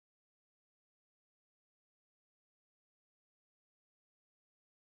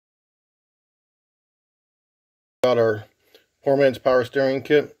got our poor man's power steering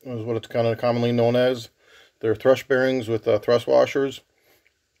kit, is what it's kind of commonly known as. They're thrush bearings with thrust washers,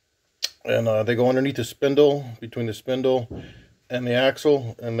 and they go underneath the spindle, between the spindle and the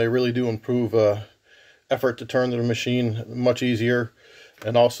axle, and they really do improve effort to turn the machine much easier,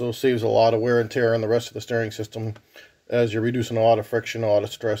 and also saves a lot of wear and tear on the rest of the steering system, as you're reducing a lot of friction, a lot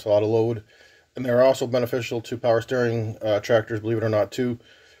of stress, a lot of load. And they're also beneficial to power steering tractors, believe it or not, too,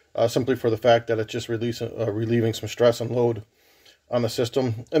 simply for the fact that it's just relieving some stress and load on the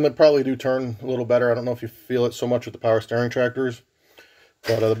system. And they probably do turn a little better. I don't know if you feel it so much with the power steering tractors,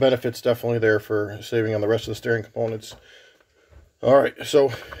 but the benefit's definitely there for saving on the rest of the steering components. Alright,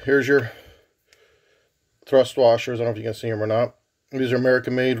 so here's your thrust washers. I don't know if you can see them or not. These are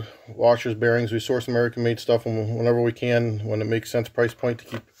American-made washers, bearings. We source American-made stuff whenever we can, when it makes sense price point,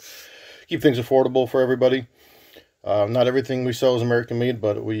 to keep things affordable for everybody. Not everything we sell is American-made,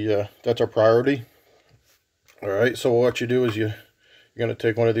 but that's our priority. Alright, so what you do is you're going to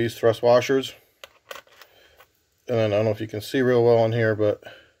take one of these thrust washers, and then I don't know if you can see real well in here, but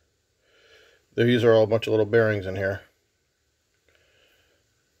these are all a bunch of little bearings in here.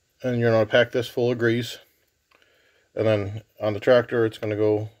 And you're going to pack this full of grease, and then on the tractor it's going to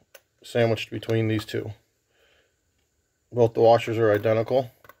go sandwiched between these two. Both the washers are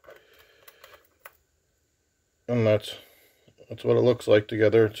identical, and that's what it looks like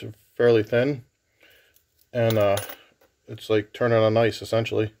together. It's fairly thin, and it's like turning on ice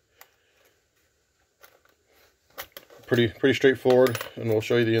essentially. Pretty straightforward, and we'll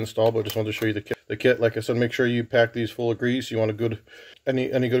show you the install, but just wanted to show you the kit. Like I said, make sure you pack these full of grease. You want a good,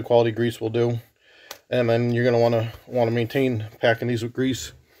 any good quality grease will do. And then you're going to want to maintain packing these with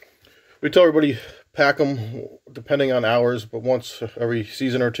grease. We tell everybody pack them depending on hours, but once every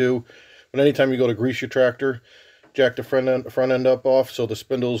season or two. But anytime you go to grease your tractor, jack the front end up off so the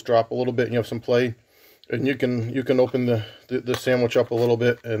spindles drop a little bit and you have some play. And you can open the sandwich up a little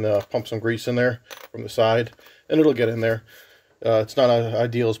bit and pump some grease in there from the side, and it'll get in there. It's not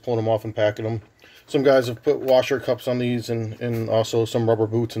ideal as pulling them off and packing them. Some guys have put washer cups on these, and also some rubber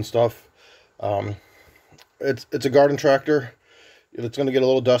boots and stuff. It's a garden tractor. It's going to get a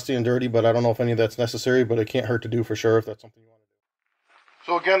little dusty and dirty, but I don't know if any of that's necessary, but it can't hurt to do for sure if that's something you want to do.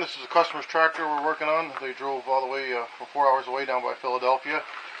 So again, this is a customer's tractor we're working on. They drove all the way for 4 hours away down by Philadelphia.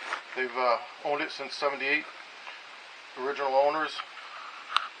 They've owned it since '78, original owners,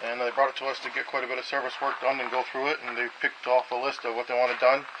 and they brought it to us to get quite a bit of service work done and go through it, and they picked off a list of what they wanted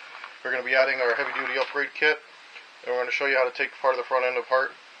done. We're going to be adding our heavy-duty upgrade kit, and we're going to show you how to take part of the front end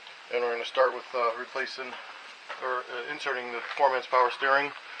apart, and we're going to start with inserting the poor man's power steering,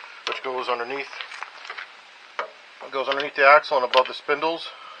 which goes underneath. It goes underneath the axle and above the spindles,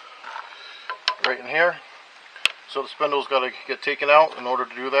 right in here. So the spindle's got to get taken out. In order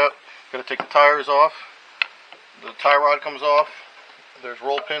to do that, got to take the tires off. The tie rod comes off. There's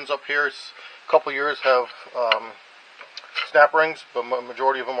roll pins up here. A couple years have snap rings, but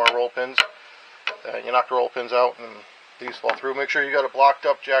majority of them are roll pins. You knock the roll pins out and these fall through. Make sure you got it blocked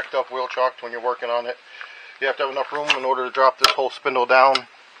up, jacked up, wheel chucked when you're working on it. You have to have enough room in order to drop this whole spindle down,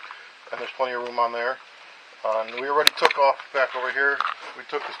 and there's plenty of room on there. And we already took off back over here. We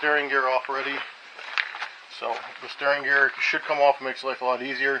took the steering gear off already. So the steering gear should come off, makes life a lot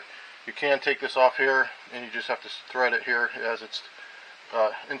easier. You can take this off here, and you just have to thread it here as it's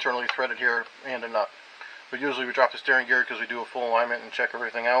internally threaded here and a nut. But usually we drop the steering gear because we do a full alignment and check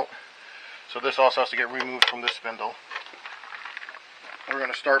everything out. So this also has to get removed from this spindle. We're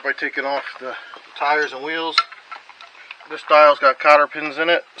going to start by taking off the tires and wheels. This style's got cotter pins in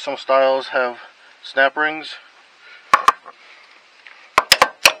it. Some styles have snap rings.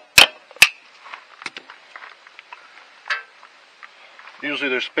 Usually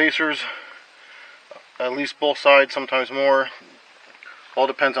there's spacers, at least both sides, sometimes more. All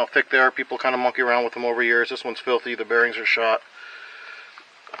depends how thick they are. People kind of monkey around with them over years. This one's filthy, the bearings are shot.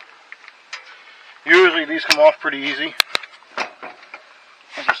 Usually these come off pretty easy.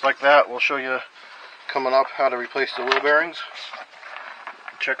 Just like that. We'll show you coming up how to replace the wheel bearings.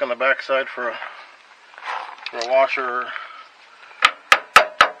 Check on the back side for a washer.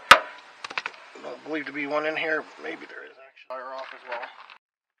 I don't believe to be one in here. Maybe there is actually. Fire off as well.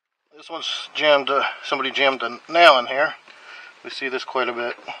 This one's jammed. Somebody jammed a nail in here. We see this quite a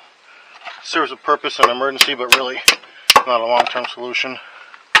bit. It serves a purpose in an emergency, but really not a long-term solution.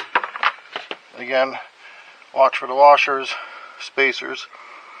 Again, watch for the washers, spacers.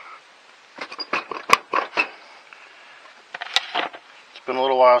 It's been a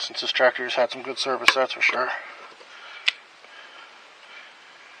little while since this tractor has had some good service, that's for sure.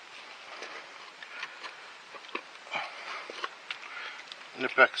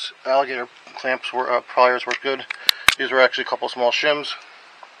 Nipex alligator clamps pliers work good. These are actually a couple small shims.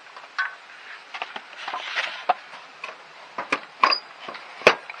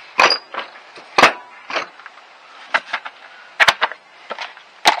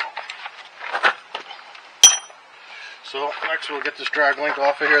 So next we'll get this drag link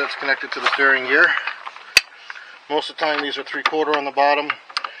off of here that's connected to the steering gear. Most of the time these are 3/4 on the bottom,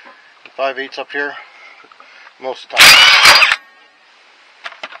 5/8 up here. Most of the time.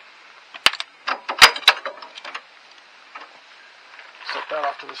 Set that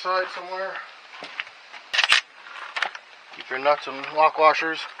off to the side somewhere. Keep your nuts and lock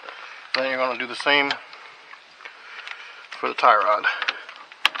washers. Then you're going to do the same for the tie rod.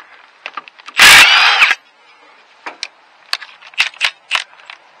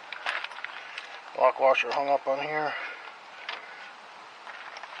 Lock washer hung up on here.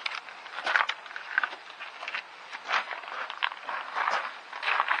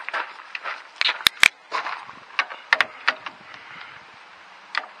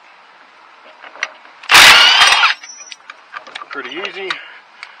 Pretty easy.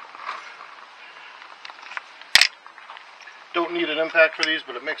 Don't need an impact for these,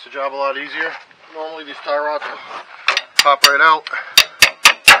 but it makes the job a lot easier. Normally these tie rods will pop right out.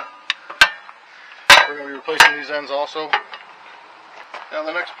 We're going to be replacing these ends also. Now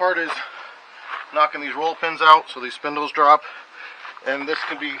the next part is knocking these roll pins out so these spindles drop. And this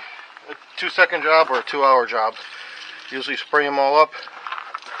can be a 2-second job or a 2-hour job. Usually spray them all up.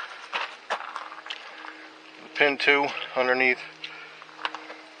 Pin 2 underneath.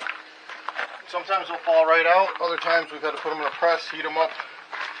 Sometimes they'll fall right out. Other times we've had to put them in a press, heat them up,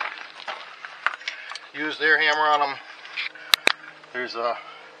 use their hammer on them. There's a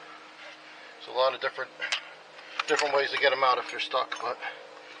lot of different ways to get them out if they're stuck, but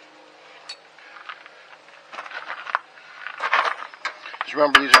just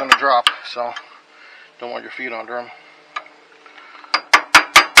remember these are going to drop, so don't want your feet under them.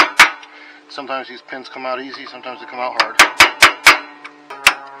 Sometimes these pins come out easy, sometimes they come out hard.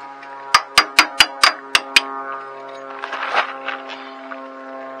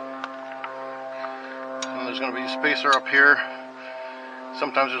 And there's going to be a spacer up here.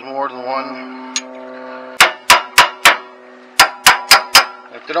 Sometimes there's more than one.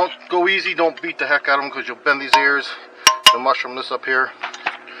 If they don't go easy, don't beat the heck out of them because you'll bend these ears. You'll mushroom this up here.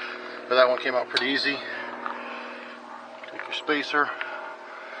 But that one came out pretty easy. Take your spacer.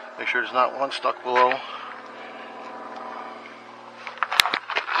 Make sure there's not one stuck below.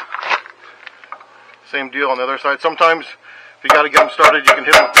 Same deal on the other side. Sometimes, if you got to get them started, you can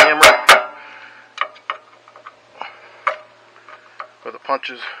hit them with the hammer. But the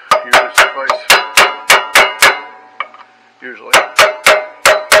punches usually suffice. Usually.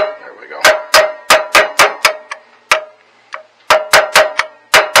 There we go.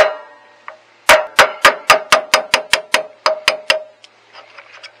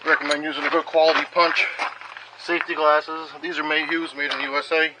 Recommend using a good quality punch. Safety glasses. These are Mayhew's, made in the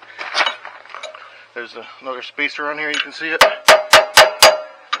USA. There's another spacer on here, you can see it.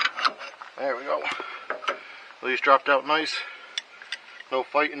 There we go. These dropped out nice. No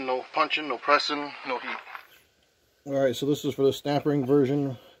fighting, no punching, no pressing, no heat. Alright, so this is for the snap ring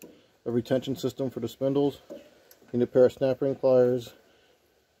version of retention system for the spindles. You need a pair of snap ring pliers.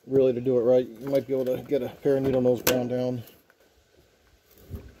 Really, to do it right, you might be able to get a pair of needle nose ground down.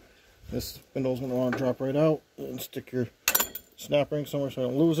 This spindle is going to want to drop right out, and stick your snap ring somewhere so I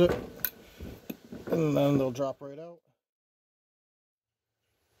don't lose it. And then they'll drop right out.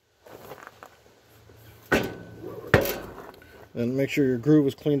 And make sure your groove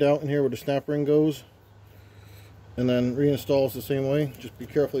is cleaned out in here where the snap ring goes. And then reinstall is the same way. Just be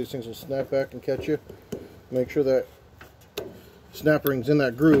careful, these things will snap back and catch you. Make sure that snap ring's in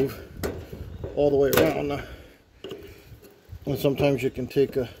that groove all the way around. And sometimes you can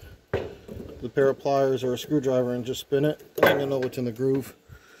take the pair of pliers or a screwdriver and just spin it, and you'll know what's in the groove.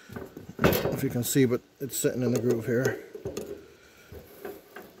 If you can see, but it's sitting in the groove here.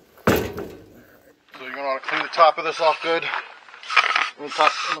 So you're going to want to clean the top of this off good. And the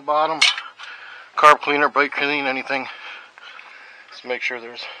top and the bottom. Carb cleaner, brake clean, anything. Just make sure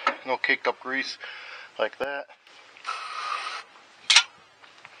there's no caked up grease like that.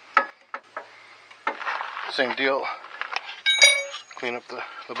 Same deal. Clean up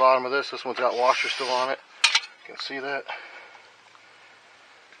the bottom of this. This one's got washer still on it. You can see that.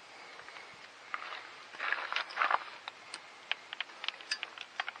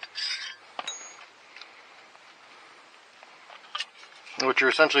 And what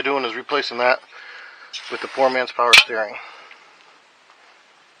you're essentially doing is replacing that with the poor man's power steering.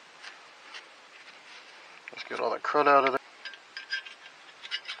 Let's get all that crud out of there.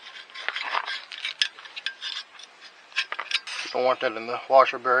 Don't want that in the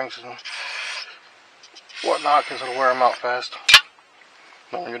washer bearings and whatnot because it'll wear them out fast.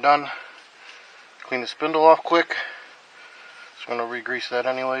 Then when you're done, clean the spindle off quick. Just going to re-grease that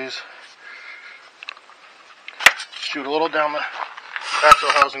anyways. Shoot a little down the axle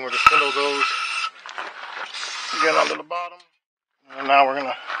housing where the spindle goes. Again onto the bottom. And now we're going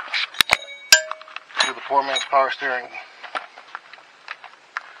to do the poor man's power steering.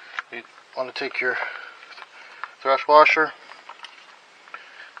 You want to take your thrush washer,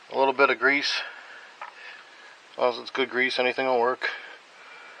 a little bit of grease, as long as it's good grease, anything will work.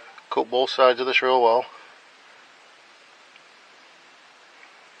 Coat both sides of this real well,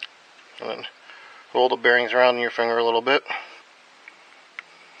 and then roll the bearings around in your finger a little bit.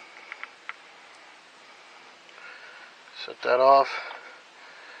 Set that off.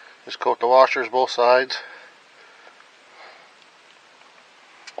 Just coat the washers both sides.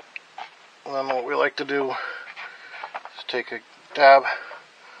 And then what we like to do is take a dab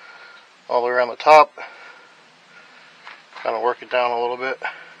all the way around the top, kind of work it down a little bit.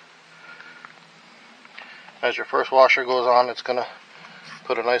 As your first washer goes on, it's going to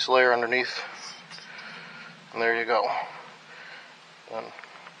put a nice layer underneath, and there you go. Then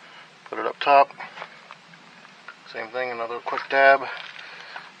put it up top, same thing, another quick dab,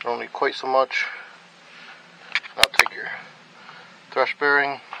 don't need quite so much. Now take your thrust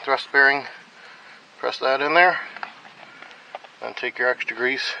bearing, press that in there, and take your extra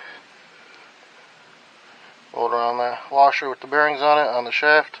grease, roll it around the washer with the bearings on it, on the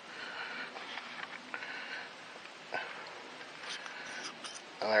shaft,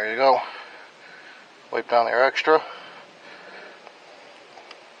 and there you go. Wipe down your extra.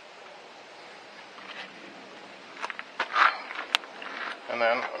 And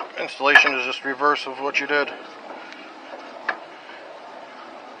then installation is just reverse of what you did.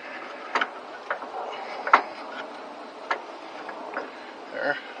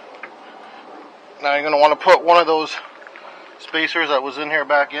 There. Now you're going to want to put one of those spacers that was in here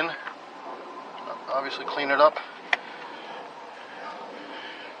back in. Obviously clean it up.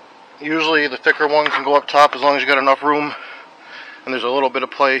 Usually the thicker one can go up top as long as you got enough room and there's a little bit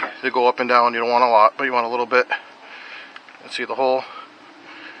of play to go up and down. You don't want a lot, but you want a little bit. And see the hole?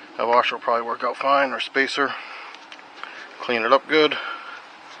 That washer will probably work out fine, or spacer. Clean it up good.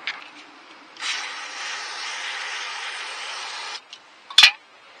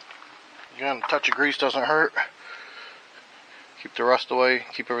 Again, a touch of grease doesn't hurt. Keep the rust away,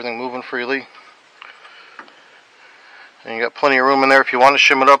 keep everything moving freely. And you got plenty of room in there if you want to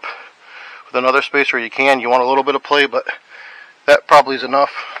shim it up with another spacer, you can. You want a little bit of play, but that probably is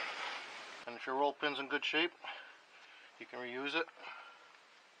enough. And if your roll pin's in good shape, you can reuse it.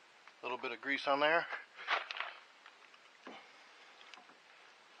 A little bit of grease on there.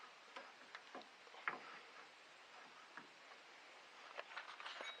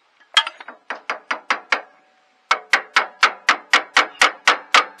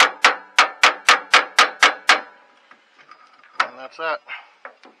 And that's that.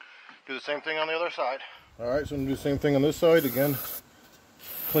 Do the same thing on the other side. Alright, so I'm going to do the same thing on this side. Again,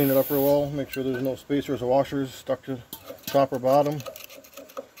 clean it up real well. Make sure there's no spacers or washers stuck to top or bottom.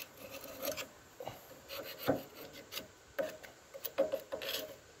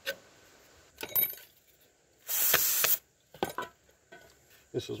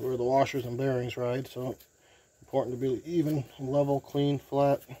 This is where the washers and bearings ride, so important to be even, level, clean,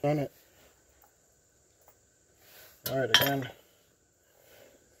 flat on it. Alright, again,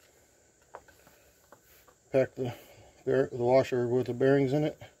 pack the washer with the bearings in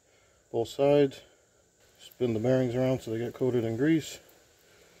it, both sides. Spin the bearings around so they get coated in grease.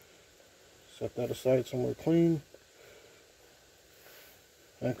 Set that aside somewhere clean.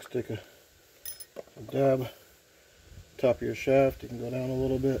 Next, take a dab. Top of your shaft, you can go down a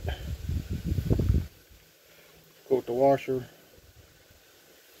little bit. Coat the washer.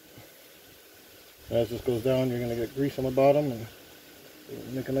 As this goes down, you're going to get grease on the bottom and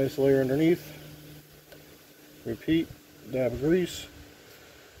make a nice layer underneath. Repeat, dab of grease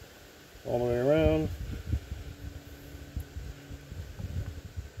all the way around.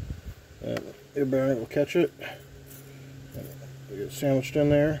 And your bearing will catch it. You get sandwiched in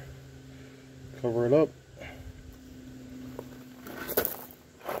there. Cover it up.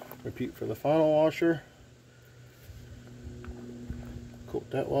 Repeat for the final washer. Coat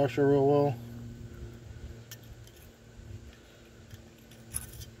that washer real well.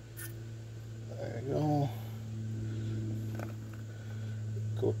 There you go.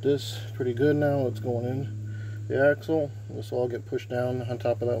 Coat this pretty good now. It's going in the axle. This will all get pushed down on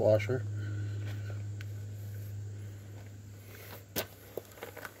top of that washer.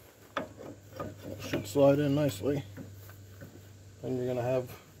 It should slide in nicely. Then you're going to have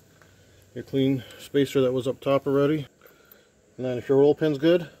your clean spacer that was up top already. And then if your roll pin's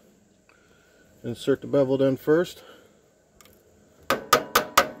good, insert the beveled end first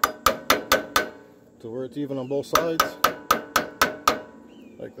to where it's even on both sides,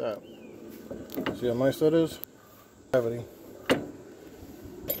 like that. See how nice that is? Gravity.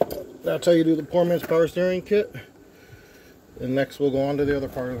 That's how you do the poor man's power steering kit. And next we'll go on to the other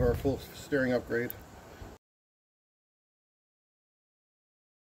part of our full steering upgrade.